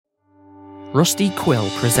Rusty Quill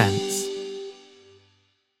presents.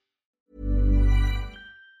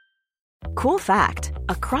 Cool fact,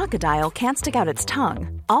 a crocodile can't stick out its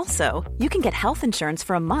tongue. Also, you can get health insurance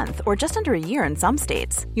for a month or just under a year in some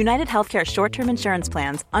states. United Healthcare short-term insurance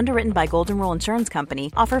plans, underwritten by Golden Rule Insurance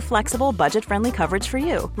Company, offer flexible, budget-friendly coverage for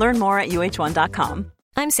you. Learn more at uh1.com.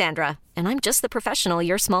 I'm Sandra, and I'm just the professional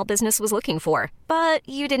your small business was looking for. But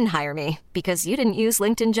you didn't hire me because you didn't use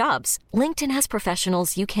LinkedIn Jobs. LinkedIn has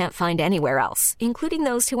professionals you can't find anywhere else, including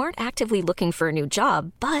those who aren't actively looking for a new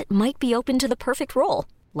job, but might be open to the perfect role,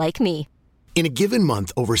 like me. In a given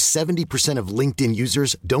month, over 70% of LinkedIn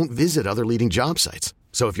users don't visit other leading job sites.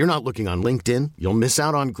 So if you're not looking on LinkedIn, you'll miss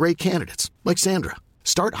out on great candidates like Sandra.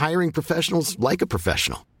 Start hiring professionals like a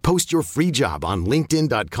professional. Post your free job on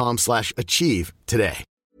linkedin.com/achieve today.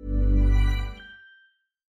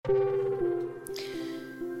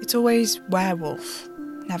 It's always werewolf,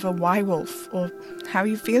 never why-wolf, or how are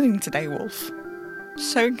you feeling today, wolf?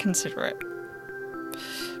 So inconsiderate.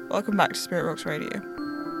 Welcome back to Spirit Rocks Radio.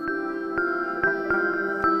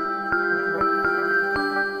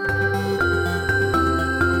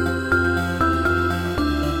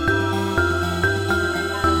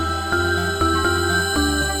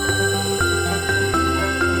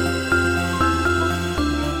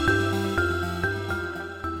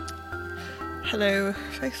 Hello,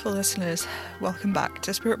 faithful listeners. Welcome back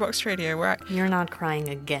to Spirit Box Radio. You're not crying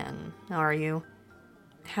again, are you?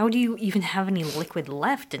 How do you even have any liquid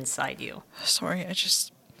left inside you? Sorry,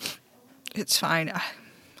 it's fine.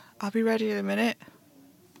 I'll be ready in a minute.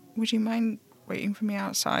 Would you mind waiting for me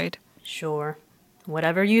outside? Sure.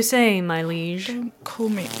 Whatever you say, my liege. Don't call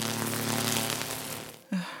me.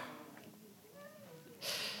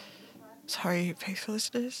 Sorry, faithful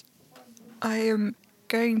listeners. I am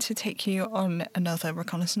going to take you on another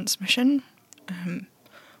reconnaissance mission.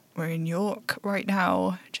 We're in York right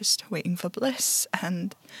now, just waiting for Bliss,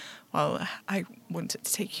 and, well, I wanted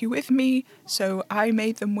to take you with me, so I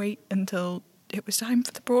made them wait until it was time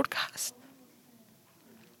for the broadcast.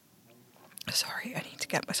 Sorry, I need to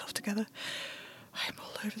get myself together. I'm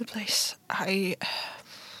all over the place. On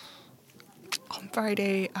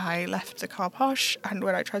Friday, I left the car posh, and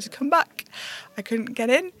when I tried to come back, I couldn't get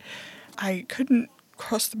in. I couldn't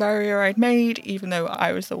cross the barrier I'd made, even though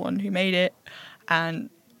I was the one who made it, and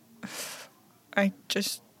I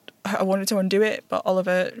wanted to undo it, but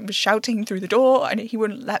Oliver was shouting through the door and he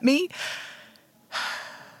wouldn't let me.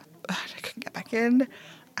 I couldn't get back in,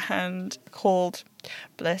 and called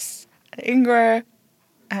Bliss and Ingra,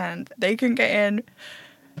 and they couldn't get in.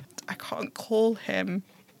 I can't call him,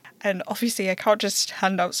 and obviously I can't just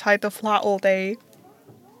stand outside the flat all day.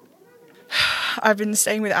 I've been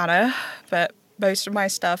staying with Anna, but most of my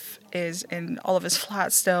stuff is in Oliver's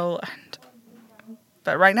flat still,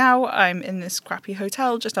 but right now I'm in this crappy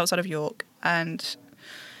hotel just outside of York, and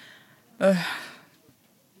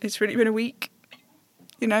it's really been a week,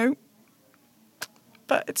 you know,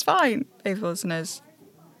 but it's fine, faithful listeners.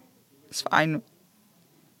 It's fine.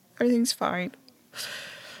 Everything's fine.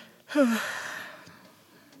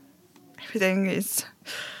 Everything is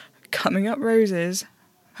coming up roses.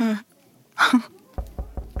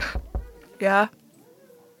 Yeah.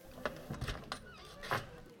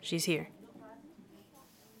 She's here.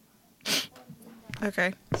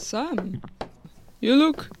 Okay. Sam, you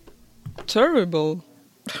look terrible.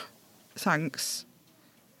 Thanks.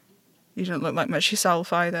 You don't look like much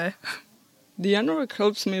yourself either. The anorak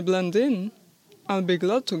helps me blend in. I'll be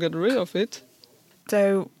glad to get rid of it.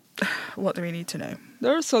 So, what do we need to know?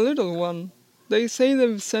 There's a little one. They say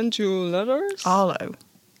they've sent you letters? Arlo.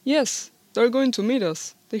 Yes, they're going to meet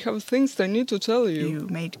us. They have things they need to tell you. You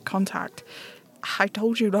made contact. I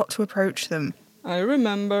told you not to approach them. I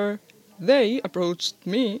remember. They approached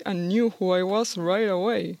me and knew who I was right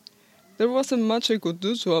away. There wasn't much I could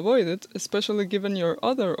do to avoid it, especially given your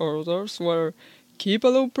other orders were keep a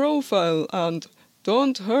low profile and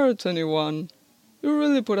don't hurt anyone. You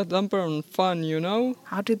really put a damper on fun, you know?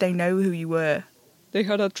 How did they know who you were? They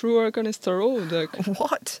had a true Arcanist Tarot deck.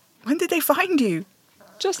 What? When did they find you?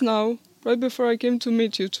 Just now, right before I came to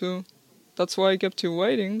meet you two. That's why I kept you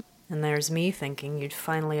waiting. And there's me thinking you'd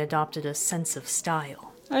finally adopted a sense of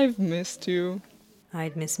style. I've missed you.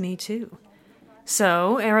 I'd miss me too.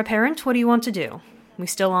 So, heir apparent, what do you want to do? We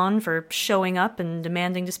still on for showing up and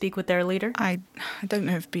demanding to speak with their leader? I don't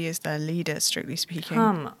know if B is their leader, strictly speaking.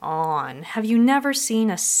 Come on. Have you never seen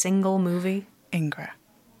a single movie? Ingra.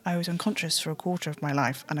 I was unconscious for a quarter of my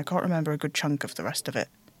life, and I can't remember a good chunk of the rest of it.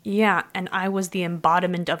 Yeah, and I was the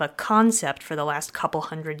embodiment of a concept for the last couple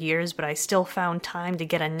 100 years, but I still found time to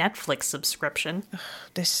get a Netflix subscription.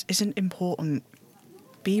 This isn't important.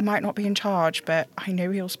 B might not be in charge, but I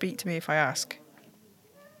know he'll speak to me if I ask.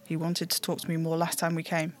 He wanted to talk to me more last time we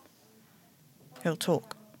came. He'll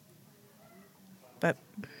talk. But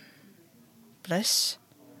Bliss,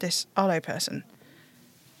 this Arlo person,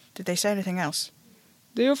 did they say anything else?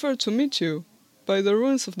 They offered to meet you by the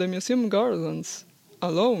ruins of the museum gardens,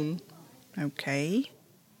 alone. Okay.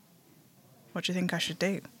 What do you think I should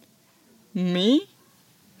do? Me?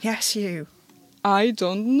 Yes, you. I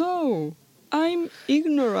don't know. I'm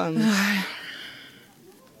ignorant.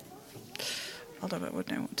 Oliver would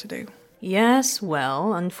know what to do. Yes,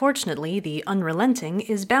 well, unfortunately, the Unrelenting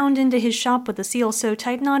is bound into his shop with a seal so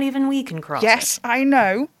tight not even we can cross Yes, it. I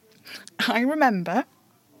know. I remember.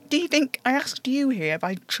 Do you think I asked you here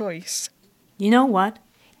by choice? You know what?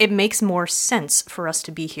 It makes more sense for us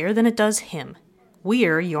to be here than it does him.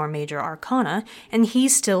 We're your major arcana, and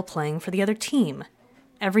he's still playing for the other team.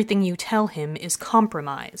 Everything you tell him is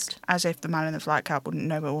compromised. As if the man in the flat cap wouldn't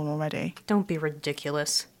know it all already. Don't be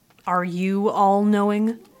ridiculous. Are you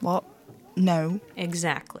all-knowing? What? No.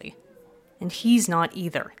 Exactly. And he's not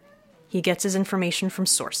either. He gets his information from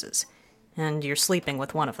sources. And you're sleeping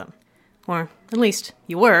with one of them. Or at least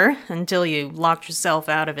you were, until you locked yourself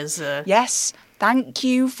out of his, Yes, thank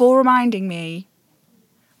you for reminding me.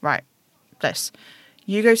 Right, Bliss.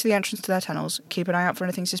 You go to the entrance to their tunnels, keep an eye out for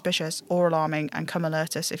anything suspicious or alarming, and come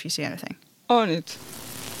alert us if you see anything. On it.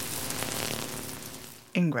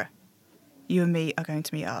 Ingra, you and me are going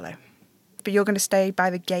to meet Arlo. But you're going to stay by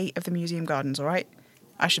the gate of the museum gardens, all right?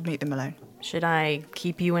 I should meet them alone. Should I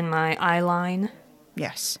keep you in my eye line?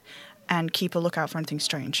 Yes, and keep a lookout for anything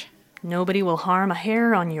strange. Nobody will harm a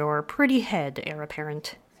hair on your pretty head, heir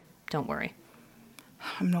apparent. Don't worry.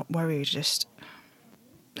 I'm not worried, just...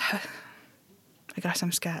 I guess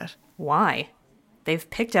I'm scared. Why? They've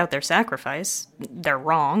picked out their sacrifice. They're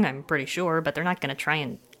wrong, I'm pretty sure, but they're not going to try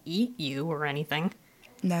and eat you or anything.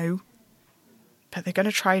 No. But they're going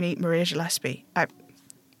to try and eat Maria Gillespie.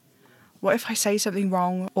 What if I say something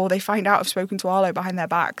wrong, or they find out I've spoken to Arlo behind their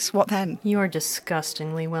backs? What then? You're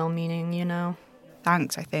disgustingly well-meaning, you know.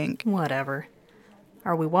 Thanks, I think. Whatever.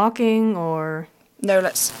 Are we walking, or... No,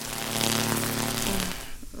 let's...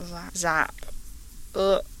 Zap.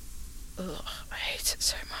 Ugh. Ugh, I hate it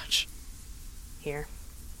so much. Here.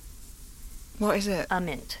 What is it? A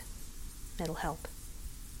mint. It'll help.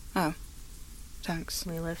 Oh. Thanks.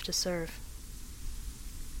 We live to serve.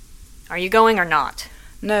 Are you going or not?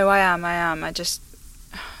 No, I am. I just...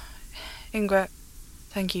 Ingra,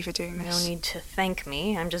 thank you for doing this. No need to thank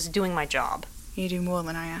me. I'm just doing my job. You do more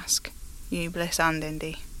than I ask. You, Bliss, and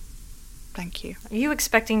Indy. Thank you. Are you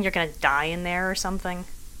expecting you're gonna die in there or something?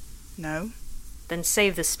 No? Then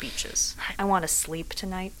save the speeches. I want to sleep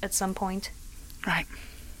tonight at some point. Right.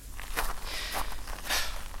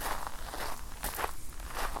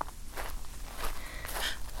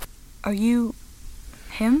 Are you...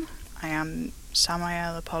 him? I am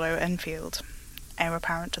Samael Apollo Enfield, heir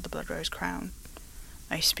apparent to the Blood Rose Crown.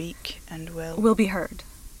 I speak and will be heard.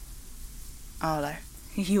 Arlo.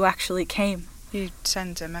 You actually came. You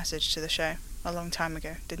sent a message to the show a long time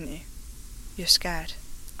ago, didn't you? You're scared.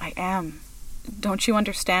 I am. Don't you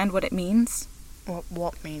understand what it means?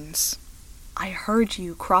 What means? I heard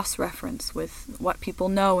you cross-reference with what people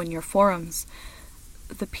know in your forums.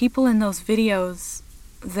 The people in those videos,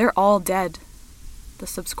 they're all dead. The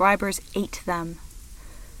subscribers ate them.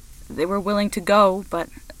 They were willing to go, but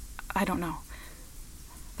I don't know.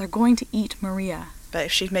 They're going to eat Maria. But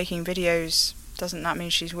if she's making videos, doesn't that mean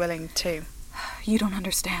she's willing to? You don't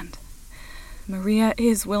understand. Maria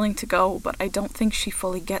is willing to go, but I don't think she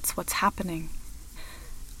fully gets what's happening.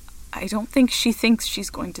 I don't think she thinks she's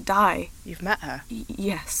going to die. You've met her?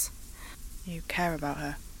 Yes. You care about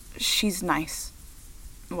her? She's nice.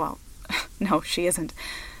 Well, no, she isn't.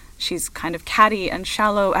 She's kind of catty and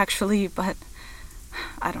shallow, actually, but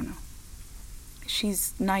I don't know.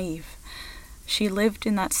 She's naive. She lived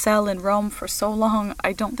in that cell in Rome for so long,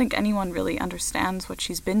 I don't think anyone really understands what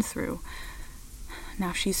she's been through.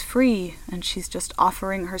 Now she's free, and she's just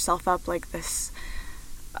offering herself up like this.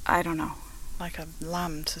 I don't know. Like a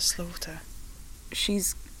lamb to slaughter.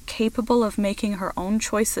 She's capable of making her own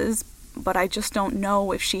choices, but I just don't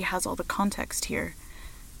know if she has all the context here.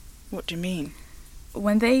 What do you mean?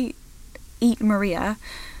 When they eat Maria,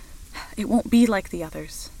 it won't be like the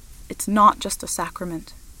others. It's not just a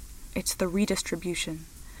sacrament. It's the redistribution.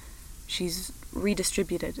 She's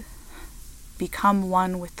redistributed. Become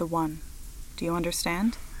one with the one. Do you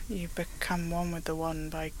understand? You become one with the one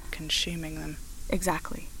by consuming them.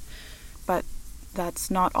 Exactly. But that's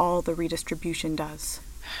not all the redistribution does.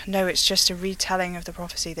 No, it's just a retelling of the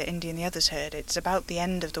prophecy that Indy and the others heard. It's about the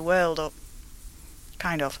end of the world, or...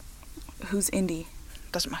 kind of. Who's Indy?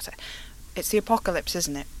 doesn't matter. It's the apocalypse,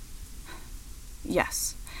 isn't it?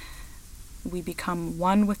 Yes. We become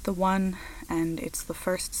one with the One, and it's the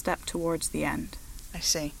first step towards the end. I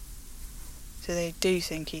see. So they do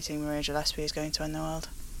think eating Maria Gillespie is going to end the world.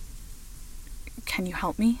 Can you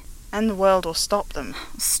help me? And the world will stop them.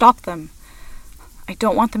 Stop them. I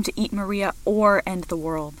don't want them to eat Maria or end the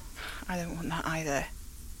world. I don't want that either.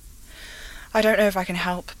 I don't know if I can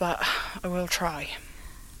help, but I will try.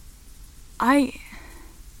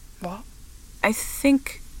 What? I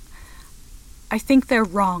think they're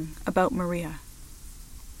wrong about Maria.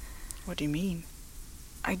 What do you mean?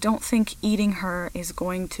 I don't think eating her is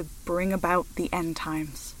going to bring about the end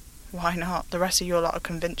times. Why not? The rest of your lot are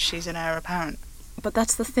convinced she's an heir apparent. But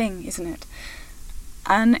that's the thing, isn't it?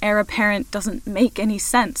 An heir apparent doesn't make any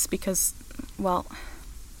sense because, well,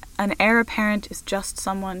 an heir apparent is just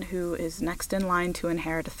someone who is next in line to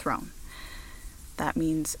inherit a throne. That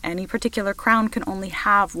means any particular crown can only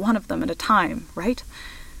have one of them at a time, right?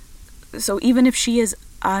 So even if she is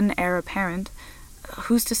an heir apparent,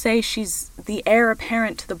 who's to say she's the heir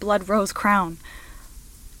apparent to the Blood Rose crown?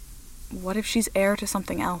 What if she's heir to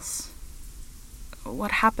something else?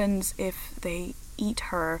 What happens if they eat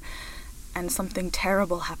her and something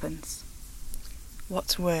terrible happens?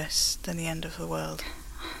 What's worse than the end of the world?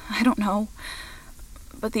 I don't know.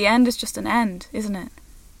 But the end is just an end, isn't it?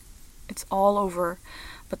 It's all over,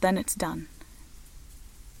 but then it's done.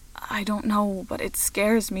 I don't know, but it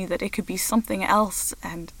scares me that it could be something else,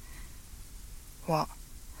 and... What?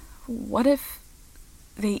 What if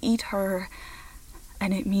they eat her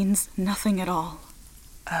and it means nothing at all?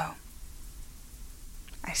 Oh.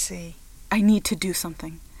 I see. I need to do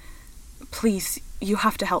something. Please, you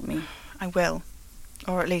have to help me. I will.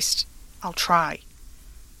 Or at least, I'll try.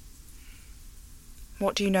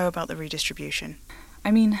 What do you know about the redistribution?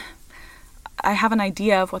 I mean, I have an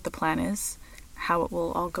idea of what the plan is, how it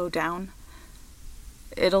will all go down.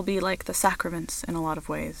 It'll be like the sacraments in a lot of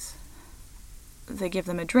ways. They give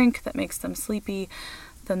them a drink that makes them sleepy,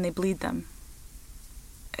 then they bleed them.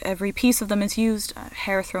 Every piece of them is used,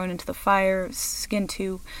 hair thrown into the fire, skin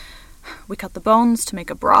too. We cut the bones to make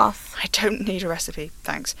a broth. I don't need a recipe,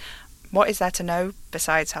 thanks. What is there to know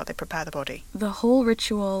besides how they prepare the body? The whole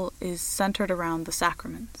ritual is centered around the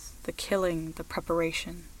sacraments, the killing, the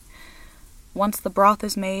preparation. Once the broth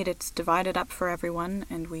is made, it's divided up for everyone,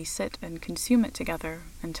 and we sit and consume it together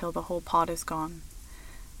until the whole pot is gone.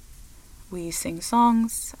 We sing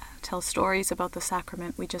songs, tell stories about the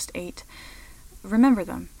sacrament we just ate, remember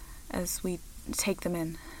them as we take them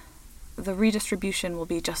in. The redistribution will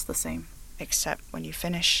be just the same. Except when you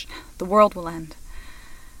finish. The world will end.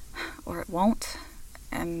 Or it won't,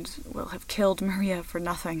 and we'll have killed Maria for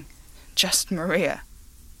nothing. Just Maria?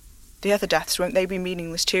 The other deaths, won't they be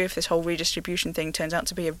meaningless too if this whole redistribution thing turns out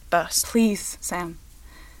to be a bust? Please, Sam.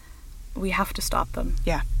 We have to stop them.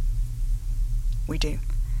 Yeah. We do.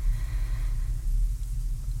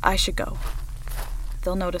 I should go.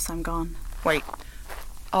 They'll notice I'm gone. Wait.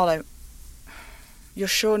 Arlo, you're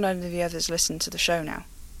sure none of the others listen to the show now?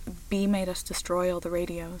 B made us destroy all the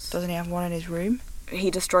radios. Doesn't he have one in his room? He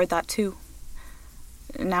destroyed that too.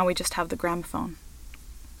 Now we just have the gramophone.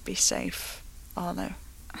 Be safe, Arlo.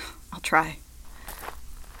 I'll try.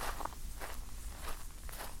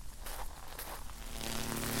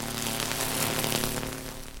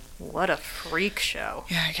 What a freak show.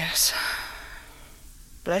 Yeah, I guess.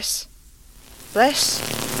 Bliss? Bliss?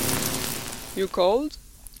 You called?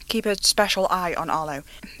 Keep a special eye on Arlo.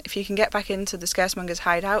 If you can get back into the Scaremonger's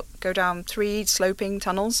hideout, go down 3 sloping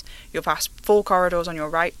tunnels. You'll pass 4 corridors on your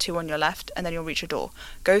right, 2 on your left, and then you'll reach a door.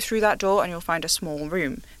 Go through that door and you'll find a small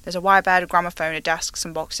room. There's a wire bed, a gramophone, a desk,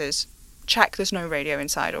 some boxes. Check there's no radio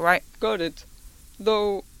inside, alright? Got it.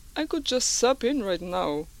 Though, I could just sup in right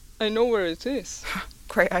now. I know where it is.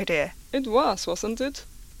 Great idea. It was, wasn't it?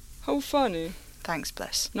 How funny. Thanks,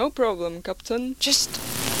 Bliss. No problem, Captain. Just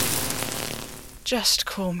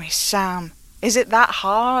call me Sam. Is it that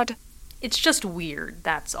hard? It's just weird,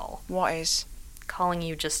 that's all. What is? Calling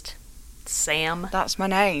you just Sam. That's my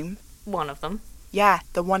name. One of them. Yeah,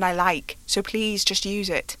 the one I like. So please just use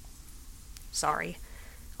it. Sorry.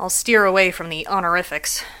 I'll steer away from the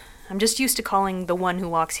honorifics. I'm just used to calling the one who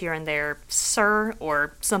walks here and there Sir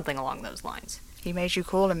or something along those lines. He made you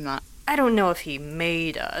call him that. I don't know if he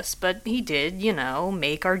made us, but he did,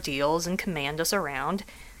 make our deals and command us around.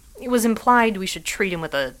 It was implied we should treat him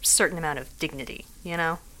with a certain amount of dignity,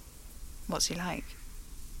 What's he like?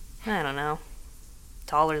 I don't know.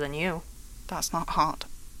 Taller than you. That's not hard.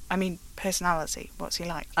 I mean, personality. What's he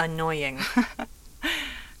like? Annoying.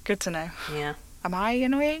 Good to know. Yeah. Am I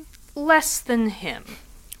annoying? Less than him.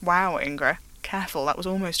 Wow, Ingra. Careful, that was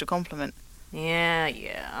almost a compliment.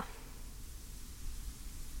 Yeah.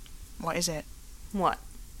 What is it? What?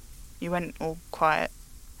 You went all quiet.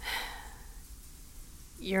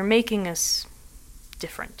 You're making us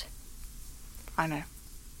different. I know.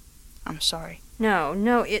 I'm sorry.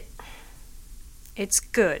 No, it's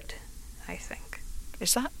good, I think.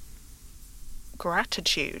 Is that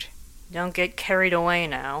gratitude? Don't get carried away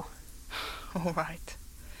now. All right.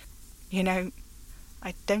 You know,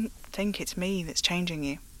 I don't think it's me that's changing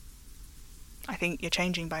you. I think you're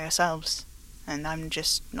changing by yourselves, and I'm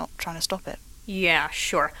just not trying to stop it. Yeah,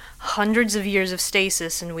 sure. Hundreds of years of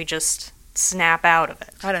stasis and we just snap out of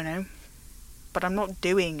it. I don't know. But I'm not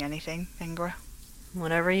doing anything, Ingra.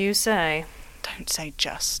 Whatever you say. Don't say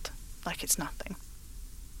just, like it's nothing.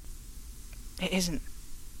 It isn't.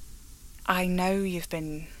 I know you've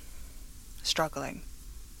been struggling.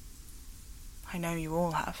 I know you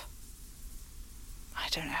all have. I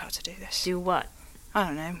don't know how to do this. Do what? I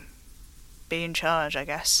don't know. Be in charge, I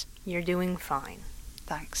guess. You're doing fine.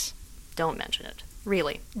 Thanks. Don't mention it.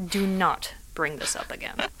 Really, do not bring this up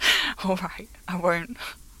again. All right, I won't.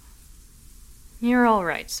 You're all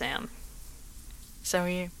right, Sam. So are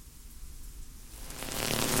you.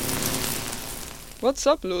 What's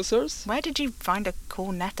up, losers? Where did you find a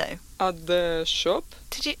cornetto? At the shop?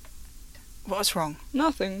 Did you... What's wrong?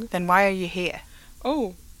 Nothing. Then why are you here?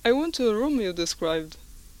 Oh, I went to the room you described.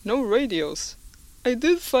 No radios. I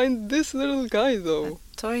did find this little guy, though.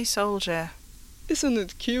 A toy soldier. Isn't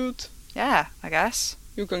it cute? Yeah, I guess.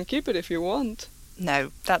 You can keep it if you want.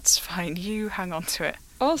 No, that's fine. You hang on to it.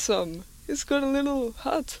 Awesome. He's got a little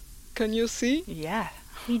hat. Can you see? Yeah.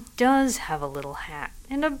 He does have a little hat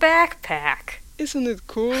and a backpack. Isn't it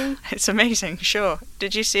cool? It's amazing, sure.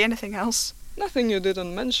 Did you see anything else? Nothing you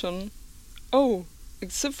didn't mention. Oh,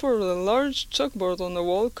 except for the large chalkboard on the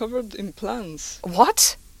wall covered in plans.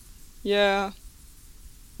 What? Yeah.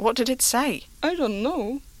 What did it say? I don't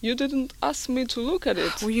know. You didn't ask me to look at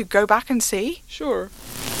it. Will you go back and see? Sure.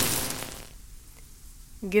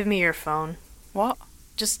 Give me your phone. What?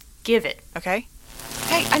 Just give it. Okay.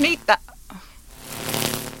 Hey, I need that.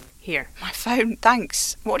 Here. My phone,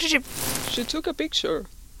 thanks. What did you... She took a picture.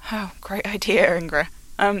 Oh, great idea, Ingra.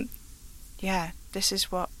 Yeah, this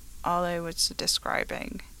is what Arlo was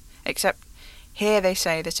describing. Except, here they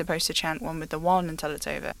say they're supposed to chant one with the one until it's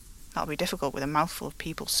over. That'll be difficult with a mouthful of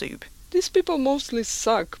people soup. These people mostly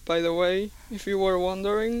suck, by the way, if you were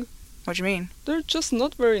wondering. What do you mean? They're just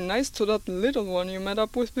not very nice to that little one you met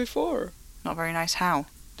up with before. Not very nice how?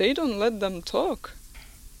 They don't let them talk.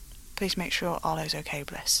 Please make sure Arlo's okay,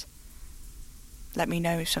 Bliss. Let me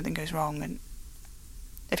know if something goes wrong, and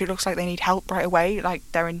if it looks like they need help right away, like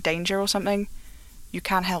they're in danger or something, you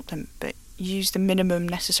can help them, but use the minimum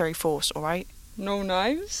necessary force, alright? No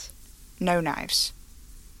knives? No knives.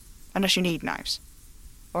 Unless you need knives.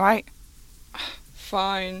 Alright?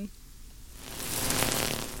 Fine.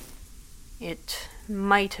 It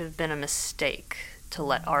might have been a mistake to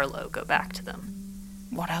let Arlo go back to them.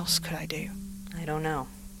 What else could I do? I don't know.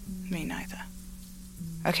 Me neither.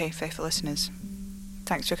 Okay, faithful listeners.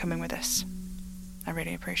 Thanks for coming with us. I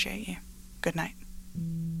really appreciate you. Good night.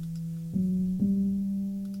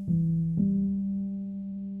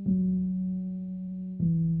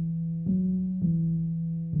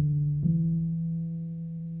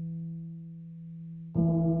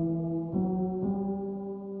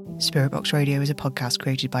 Spirit Box Radio is a podcast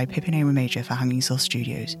created by Pippin A. Remager for Hanging Sauce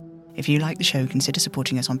Studios. If you like the show, consider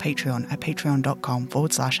supporting us on Patreon at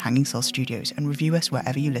patreon.com/Hanging Sauce Studios and review us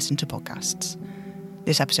wherever you listen to podcasts.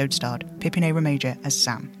 This episode starred Pippin A. Remager as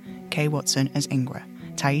Sam, Kay Watson as Ingra,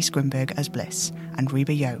 Thais Grimberg as Bliss, and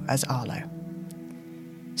Reba Yo as Arlo.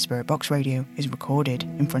 Spirit Box Radio is recorded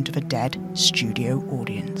in front of a dead studio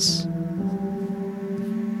audience.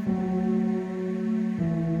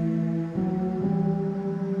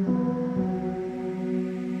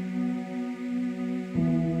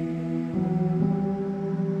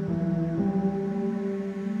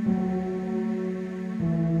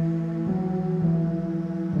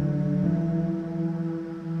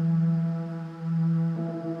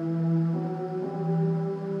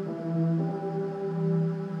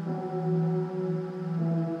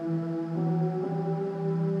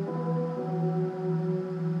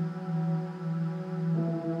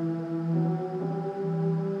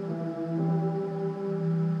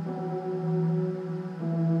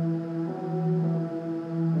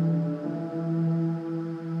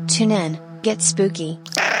 Tune in, get spooky.